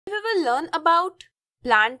we will learn about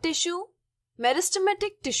plant tissue,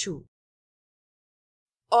 meristematic tissue.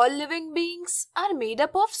 All living beings are made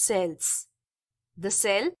up of cells. The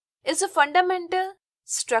cell is a fundamental,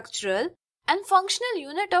 structural, and functional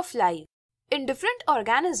unit of life. In different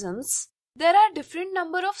organisms, there are different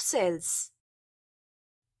number of cells.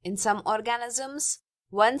 In some organisms,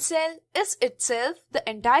 one cell is itself the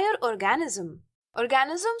entire organism.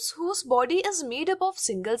 Organisms whose body is made up of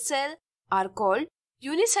single cell are called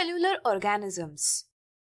unicellular organisms.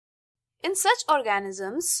 In such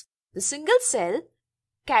organisms, the single cell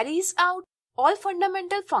carries out all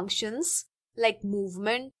fundamental functions like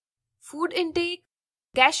movement, food intake,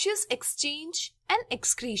 gaseous exchange, and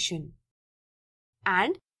excretion.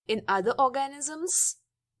 And in other organisms,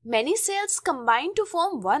 many cells combine to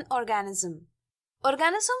form one organism.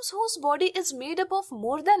 Organisms whose body is made up of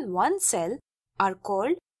more than one cell are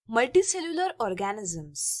called multicellular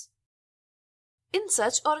organisms. In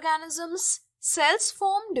such organisms, cells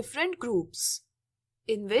form different groups,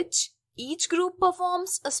 in which each group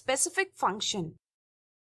performs a specific function.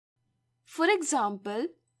 For example,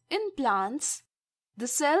 in plants, the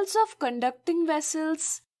cells of conducting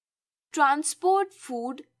vessels transport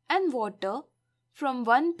food and water from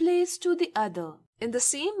one place to the other. In the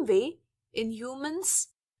same way, in humans,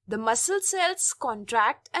 the muscle cells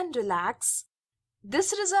contract and relax.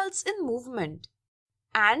 This results in movement,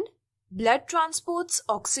 and blood transports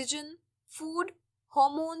oxygen, food,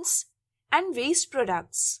 hormones, and waste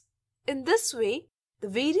products. In this way, the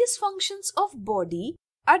various functions of body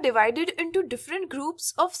are divided into different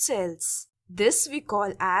groups of cells. This we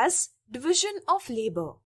call as division of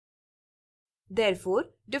labor. Therefore,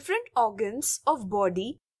 different organs of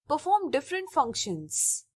body perform different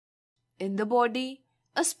functions. In the body,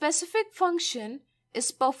 a specific function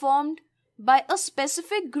is performed by a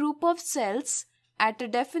specific group of cells at a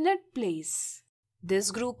definite place.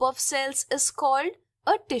 This group of cells is called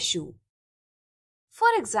a tissue. For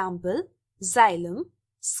example, xylem,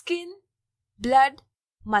 skin, blood,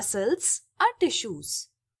 muscles are tissues.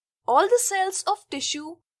 All the cells of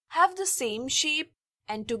tissue have the same shape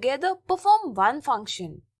and together perform one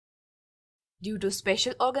function. Due to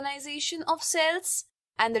special organization of cells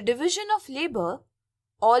and the division of labor,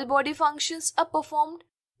 all body functions are performed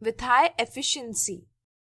with high efficiency.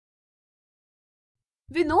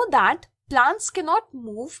 We know that plants cannot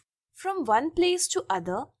move from one place to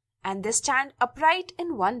other and they stand upright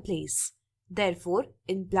in one place. Therefore,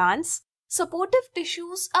 in plants, supportive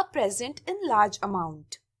tissues are present in large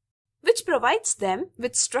amount, which provides them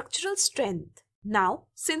with structural strength. Now,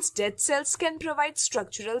 since dead cells can provide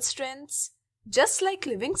structural strengths, just like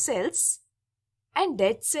living cells, and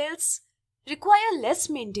dead cells require less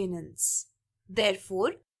maintenance.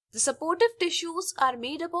 Therefore, the supportive tissues are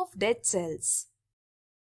made up of dead cells.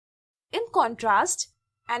 In contrast,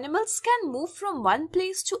 animals can move from one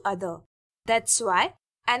place to other. That's why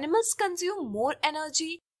animals consume more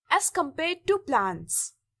energy as compared to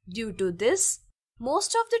plants. Due to this,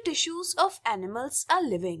 most of the tissues of animals are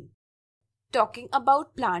living. Talking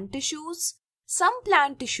about plant tissues, some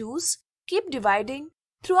plant tissues keep dividing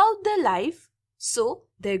throughout their life, so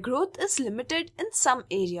their growth is limited in some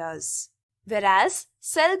areas. Whereas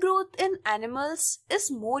cell growth in animals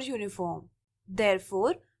is more uniform.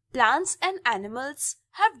 Therefore, plants and animals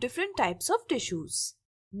have different types of tissues.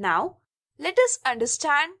 Now, let us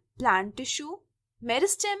understand plant tissue,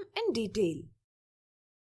 meristem in detail.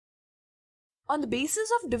 On the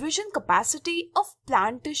basis of division capacity of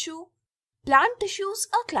plant tissues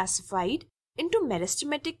are classified into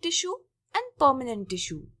meristematic tissue and permanent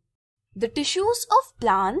tissue. The tissues of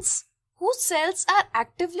plants whose cells are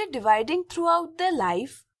actively dividing throughout their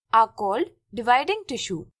life are called dividing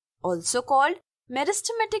tissue, also called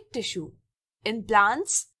meristematic tissue. In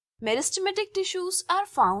plants, meristematic tissues are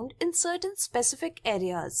found in certain specific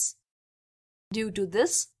areas. Due to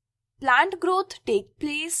this, plant growth takes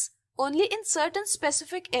place only in certain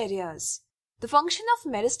specific areas. The function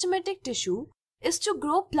of meristematic tissue is to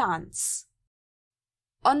grow plants.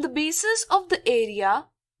 On the basis of the area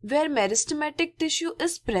where meristematic tissue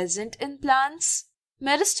is present in plants,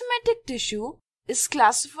 meristematic tissue is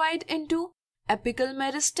classified into apical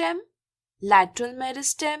meristem, lateral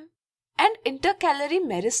meristem, and intercalary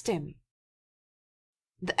meristem.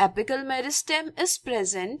 The apical meristem is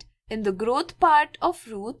present in the growth part of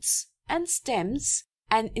roots and stems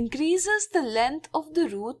and increases the length of the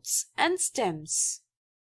roots and stems.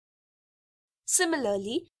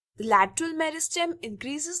 Similarly, the lateral meristem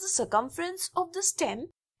increases the circumference of the stem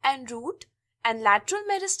and root, and lateral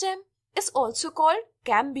meristem is also called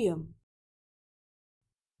cambium.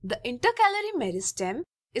 The intercalary meristem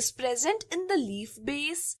is present in the leaf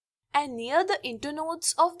base and near the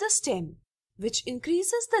internodes of the stem, which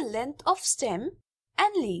increases the length of stem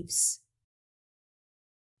and leaves.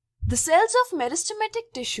 The cells of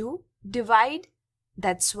meristematic tissue divide,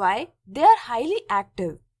 that's why they are highly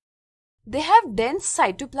active. They have dense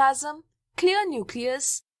cytoplasm, clear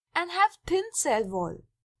nucleus, and have thin cell wall.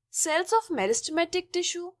 Cells of meristematic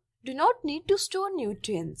tissue do not need to store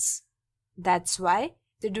nutrients. That's why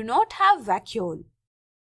they do not have vacuole.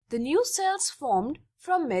 The new cells formed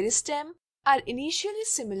from meristem are initially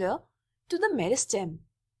similar to the meristem,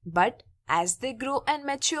 but as they grow and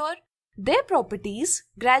mature, their properties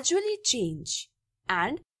gradually change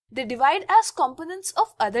and they divide as components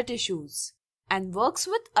of other tissues and works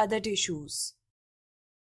with other tissues.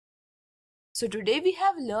 So today we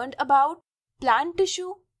have learned about plant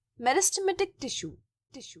tissue, meristematic tissue.